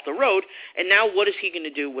animal off the road, and now what is he going to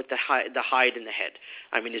do with the hide and the head?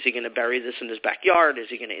 I mean, is he going to bury this in his backyard? Is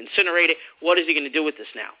he going to incinerate it? What is he going to do with this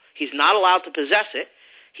now? He's not allowed to possess it.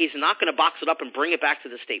 He's not going to box it up and bring it back to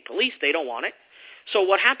the state police. They don't want it. So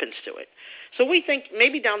what happens to it? So we think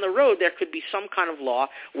maybe down the road there could be some kind of law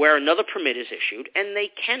where another permit is issued and they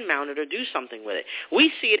can mount it or do something with it.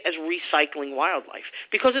 We see it as recycling wildlife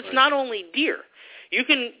because it's not only deer. You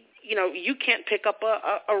can't pick up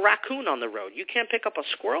a raccoon on the road. You can't pick up a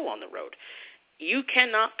squirrel on the road. You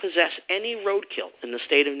cannot possess any roadkill in the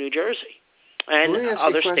state of New Jersey. And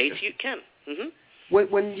other states you can. Mm-hmm.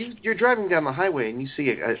 When you're driving down the highway and you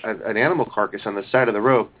see an animal carcass on the side of the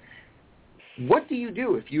road, what do you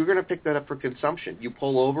do if you're going to pick that up for consumption? You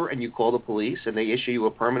pull over and you call the police and they issue you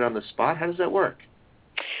a permit on the spot? How does that work?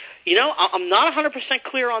 I'm not 100%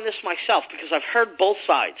 clear on this myself because I've heard both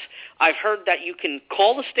sides. I've heard that you can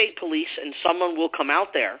call the state police and someone will come out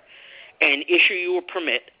there and issue you a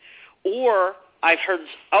permit, or I've heard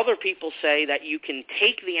other people say that you can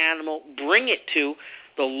take the animal, bring it to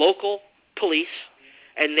the local police,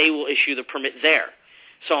 and they will issue the permit there.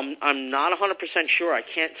 So I'm not 100% sure. I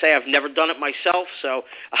can't say. I've never done it myself, so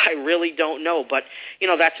I really don't know. But,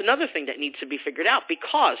 that's another thing that needs to be figured out,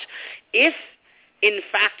 because if, in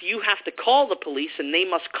fact, you have to call the police and they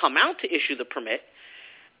must come out to issue the permit,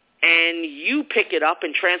 and you pick it up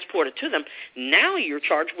and transport it to them, now you're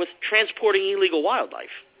charged with transporting illegal wildlife.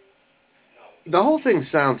 The whole thing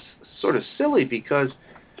sounds sort of silly because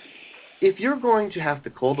if you're going to have to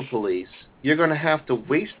call the police, you're going to have to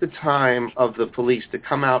waste the time of the police to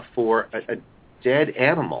come out for a dead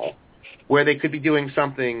animal where they could be doing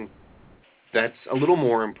something that's a little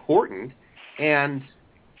more important. And,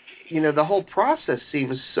 the whole process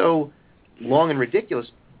seems so long and ridiculous.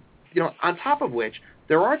 On top of which,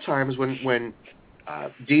 there are times when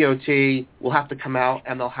DOT will have to come out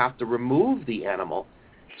and they'll have to remove the animal.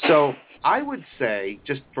 So I would say,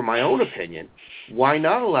 just from my own opinion, why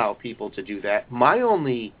not allow people to do that? My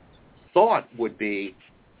only thought would be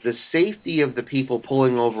the safety of the people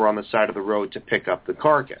pulling over on the side of the road to pick up the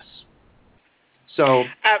carcass. So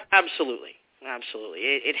absolutely.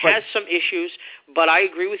 It has some issues, but I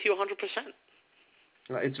agree with you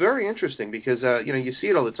 100%. It's very interesting because, you see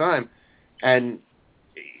it all the time, and,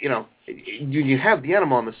 you have the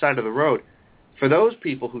animal on the side of the road. For those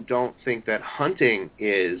people who don't think that hunting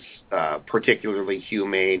is particularly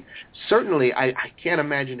humane, certainly I can't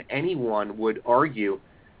imagine anyone would argue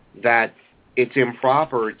that it's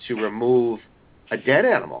improper to remove a dead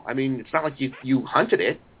animal. I mean, it's not like you hunted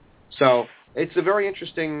it. So it's a very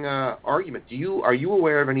interesting argument. Are you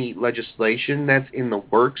aware of any legislation that's in the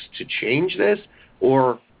works to change this,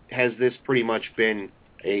 or has this pretty much been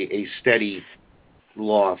a steady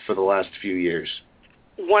law for the last few years?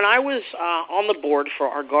 When I was on the board for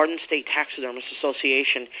our Garden State Taxidermist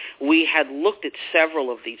Association, we had looked at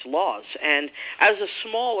several of these laws. And as a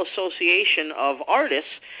small association of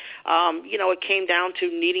artists, it came down to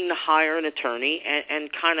needing to hire an attorney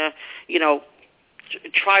and kind of,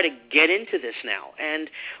 try to get into this now. And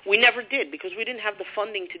we never did because we didn't have the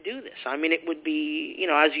funding to do this. I mean, it would be,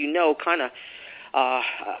 as kind of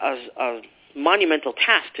a monumental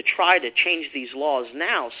task to try to change these laws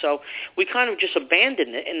now. So we kind of just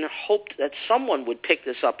abandoned it and hoped that someone would pick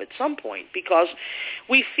this up at some point because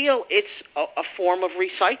we feel it's a form of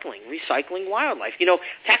recycling wildlife.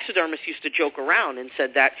 Taxidermists used to joke around and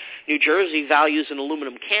said that New Jersey values an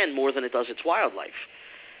aluminum can more than it does its wildlife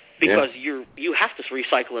because you have to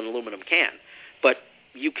recycle an aluminum can, but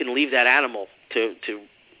you can leave that animal to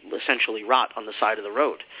essentially rot on the side of the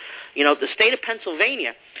road. The state of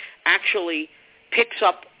Pennsylvania actually picks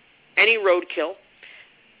up any roadkill,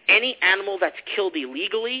 any animal that's killed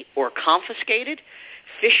illegally or confiscated.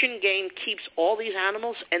 Fish and Game keeps all these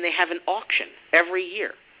animals, and they have an auction every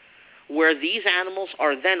year where these animals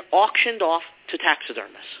are then auctioned off to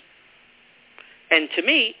taxidermists. And to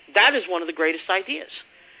me, that is one of the greatest ideas.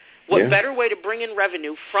 What better way to bring in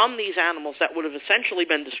revenue from these animals that would have essentially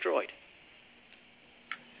been destroyed?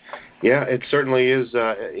 Yeah, it certainly is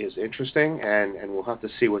interesting, and we'll have to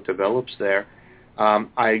see what develops there.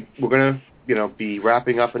 We're going to be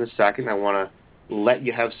wrapping up in a second. I want to let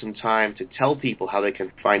you have some time to tell people how they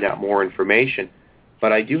can find out more information,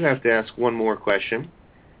 but I do have to ask one more question,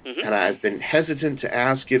 and I've been hesitant to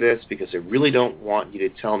ask you this because I really don't want you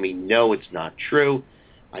to tell me no, it's not true.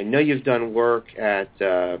 I know you've done work at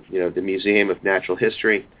the Museum of Natural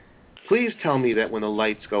History. Please tell me that when the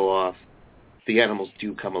lights go off, the animals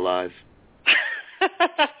do come alive.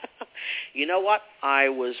 You know what? I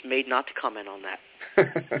was made not to comment on that.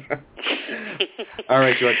 All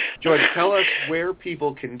right, George. George, tell us where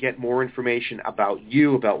people can get more information about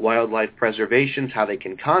you, about wildlife preservations, how they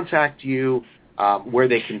can contact you, where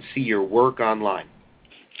they can see your work online.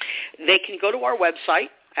 They can go to our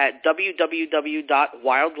website at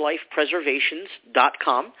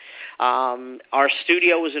www.wildlifepreservations.com. Our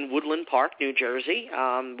studio is in Woodland Park, New Jersey,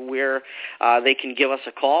 where they can give us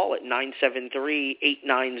a call at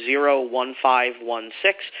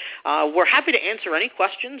 973-890-1516. We're happy to answer any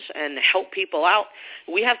questions and help people out.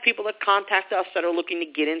 We have people that contact us that are looking to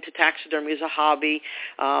get into taxidermy as a hobby.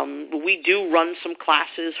 We do run some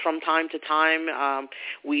classes from time to time.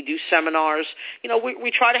 We do seminars.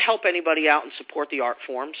 We try to help anybody out and support the art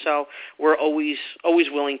form. So we're always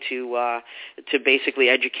willing to basically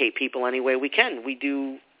educate people any way we can. We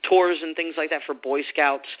do tours and things like that for Boy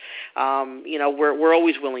Scouts. We're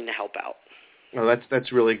always willing to help out. Well,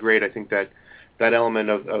 that's really great. I think that element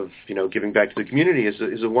of giving back to the community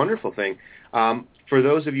is a wonderful thing. For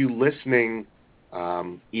those of you listening,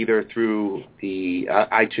 either through the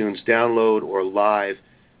iTunes download or live,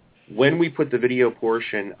 when we put the video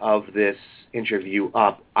portion of this interview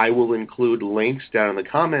up, I will include links down in the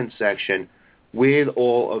comments section with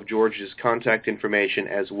all of George's contact information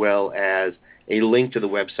as well as a link to the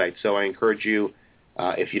website. So I encourage you,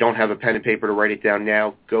 if you don't have a pen and paper to write it down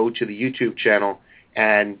now, go to the YouTube channel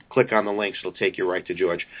and click on the links. It'll take you right to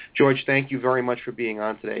George. George, thank you very much for being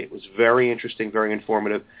on today. It was very interesting, very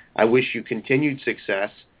informative. I wish you continued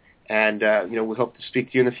success, and we hope to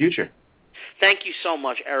speak to you in the future. Thank you so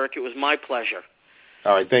much, Eric. It was my pleasure.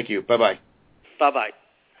 All right, thank you. Bye-bye. Bye-bye.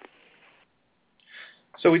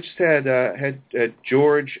 So we just had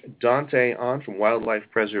George Dante on from Wildlife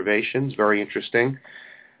Preservations. Very interesting.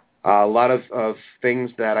 A lot of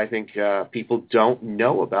things that I think people don't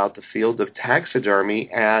know about the field of taxidermy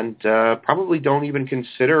and probably don't even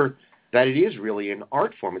consider that it is really an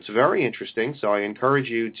art form. It's very interesting, so I encourage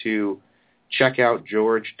you to check out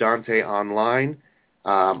George Dante online.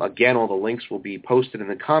 Again, all the links will be posted in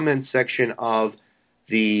the comments section of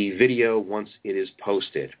the video once it is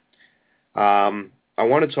posted. I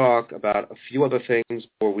want to talk about a few other things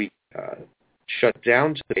before we shut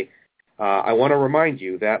down today. I want to remind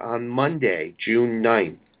you that on Monday, June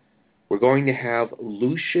 9th, we're going to have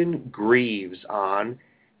Lucian Greaves on.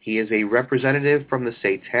 He is a representative from the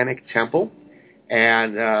Satanic Temple,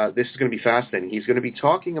 and this is going to be fascinating. He's going to be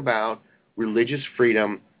talking about religious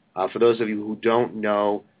freedom. For those of you who don't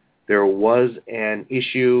know, there was an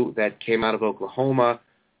issue that came out of Oklahoma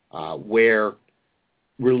where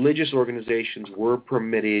religious organizations were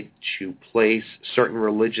permitted to place certain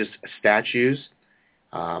religious statues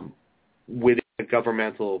within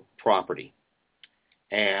governmental property.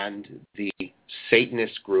 And the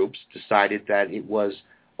Satanist groups decided that it was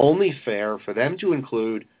only fair for them to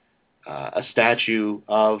include a statue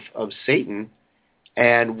of Satan.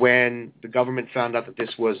 And when the government found out that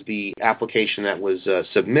this was the application that was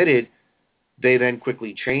submitted, they then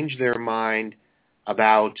quickly changed their mind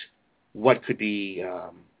about what could be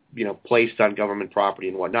placed on government property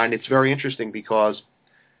and whatnot. And it's very interesting because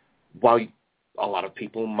while a lot of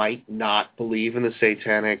people might not believe in the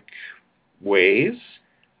satanic ways,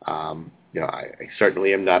 I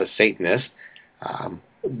certainly am not a Satanist,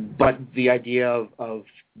 but the idea of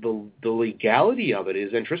the legality of it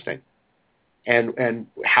is interesting. And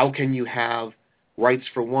how can you have rights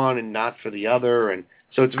for one and not for the other? And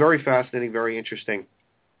so it's very fascinating, very interesting.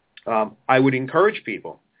 I would encourage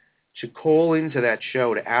people to call into that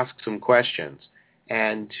show to ask some questions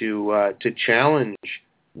and to challenge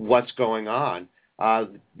what's going on.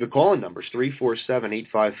 The call-in number is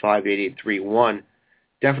 347-855-8831.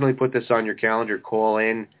 Definitely put this on your calendar. Call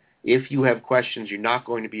in. If you have questions you're not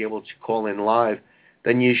going to be able to call in live,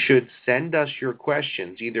 then you should send us your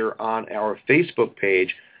questions either on our Facebook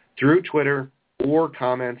page, through Twitter, or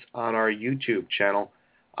comments on our YouTube channel.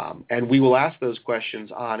 And we will ask those questions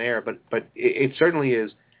on air. But it certainly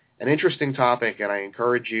is an interesting topic, and I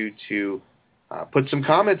encourage you to put some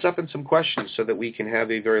comments up and some questions so that we can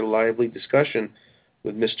have a very lively discussion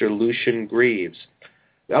with Mr. Lucian Greaves.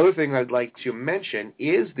 The other thing I'd like to mention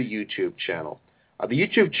is the YouTube channel. The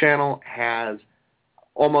YouTube channel has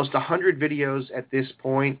almost 100 videos at this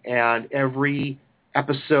point, and every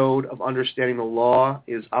episode of Understanding the Law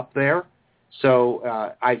is up there. So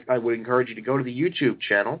I would encourage you to go to the YouTube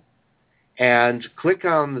channel and click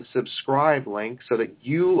on the subscribe link so that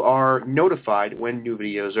you are notified when new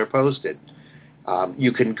videos are posted.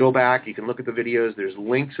 You can go back, you can look at the videos. There's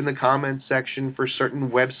links in the comments section for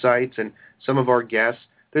certain websites and some of our guests.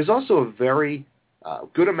 There's also a very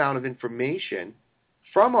good amount of information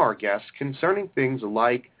from our guests concerning things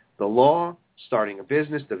like the law, starting a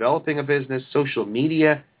business, developing a business, social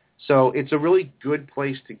media. So it's a really good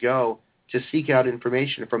place to go to seek out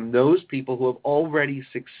information from those people who have already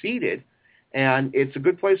succeeded, and it's a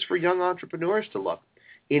good place for young entrepreneurs to look.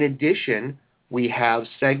 In addition, we have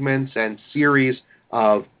segments and series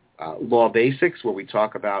of law basics where we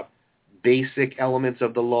talk about basic elements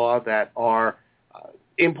of the law that are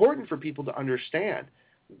important for people to understand.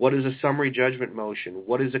 What is a summary judgment motion?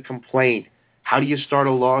 What is a complaint? How do you start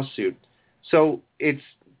a lawsuit? So it's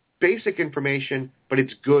basic information, but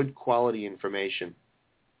it's good quality information.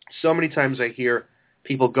 So many times I hear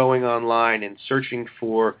people going online and searching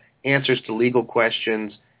for answers to legal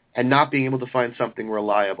questions and not being able to find something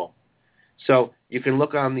reliable. So you can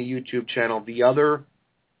look on the YouTube channel. The other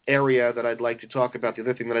area that I'd like to talk about, the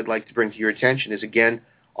other thing that I'd like to bring to your attention is, again,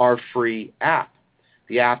 our free app.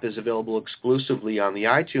 The app is available exclusively on the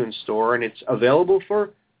iTunes Store, and it's available for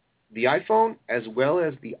the iPhone as well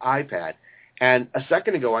as the iPad. And a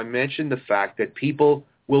second ago, I mentioned the fact that people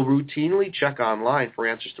will routinely check online for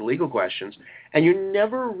answers to legal questions, and you're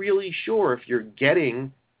never really sure if you're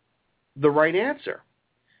getting the right answer.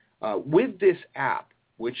 With this app,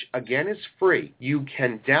 which again is free, you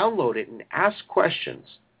can download it and ask questions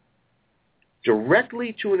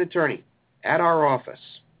directly to an attorney at our office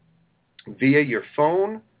via your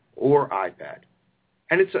phone or iPad.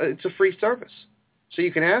 And it's a free service. So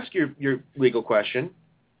you can ask your legal question,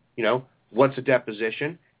 what's a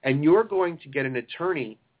deposition? And you're going to get an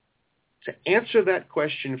attorney to answer that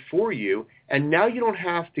question for you, and now you don't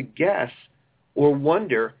have to guess or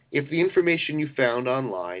wonder if the information you found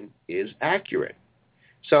online is accurate.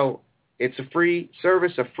 So it's a free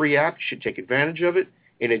service, a free app. You should take advantage of it.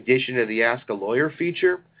 In addition to the Ask a Lawyer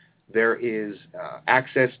feature, there is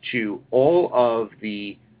access to all of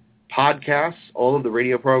the podcasts, all of the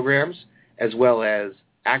radio programs, as well as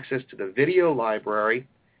access to the video library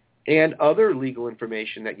and other legal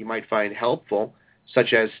information that you might find helpful,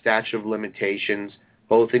 such as statute of limitations,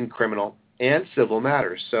 both in criminal and civil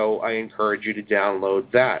matters. So I encourage you to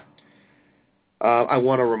download that. I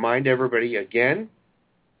want to remind everybody again,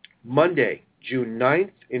 Monday, June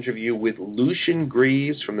 9th, interview with Lucian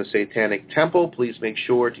Greaves from the Satanic Temple. Please make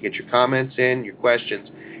sure to get your comments in, your questions.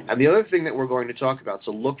 And the other thing that we're going to talk about,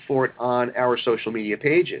 so look for it on our social media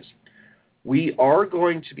pages. We are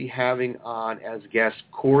going to be having on as guest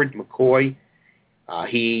Cord McCoy.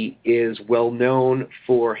 He is well known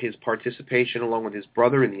for his participation along with his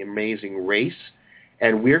brother in The Amazing Race.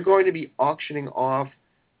 And we're going to be auctioning off,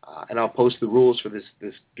 and I'll post the rules for this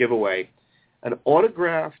giveaway, an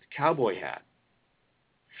autographed cowboy hat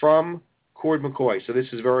from Cord McCoy. So this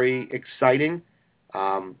is very exciting.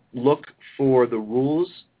 Look for the rules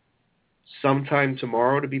sometime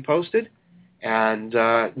tomorrow to be posted. And,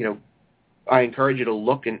 I encourage you to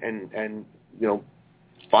look and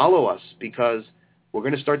follow us, because we're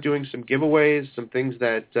going to start doing some giveaways, some things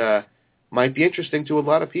that might be interesting to a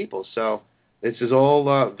lot of people. So this is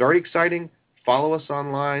all very exciting. Follow us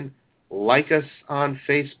online. Like us on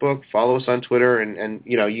Facebook. Follow us on Twitter. And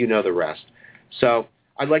you know the rest. So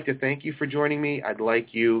I'd like to thank you for joining me. I'd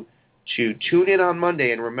like you to tune in on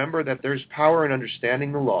Monday and remember that there's power in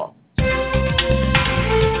understanding the law.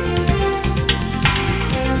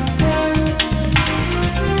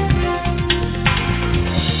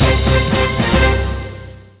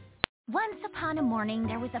 Once upon a morning,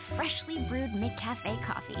 there was a freshly brewed mid-cafe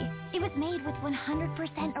coffee. It was made with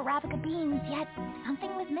 100% Arabica beans, yet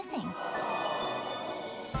something was missing.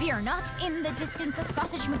 Fear not, in the distance a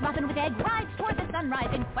sausage McMuffin with egg rides toward the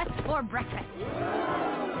sunrise in quest for breakfast.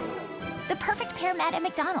 The perfect pair met at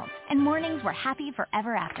McDonald's, and mornings were happy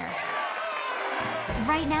forever after.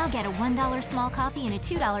 Right now, get a $1 small coffee and a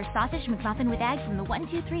 $2 sausage McMuffin with egg from the $1,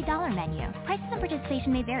 $2, $3 menu. Prices and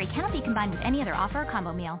participation may vary. Cannot be combined with any other offer or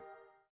combo meal.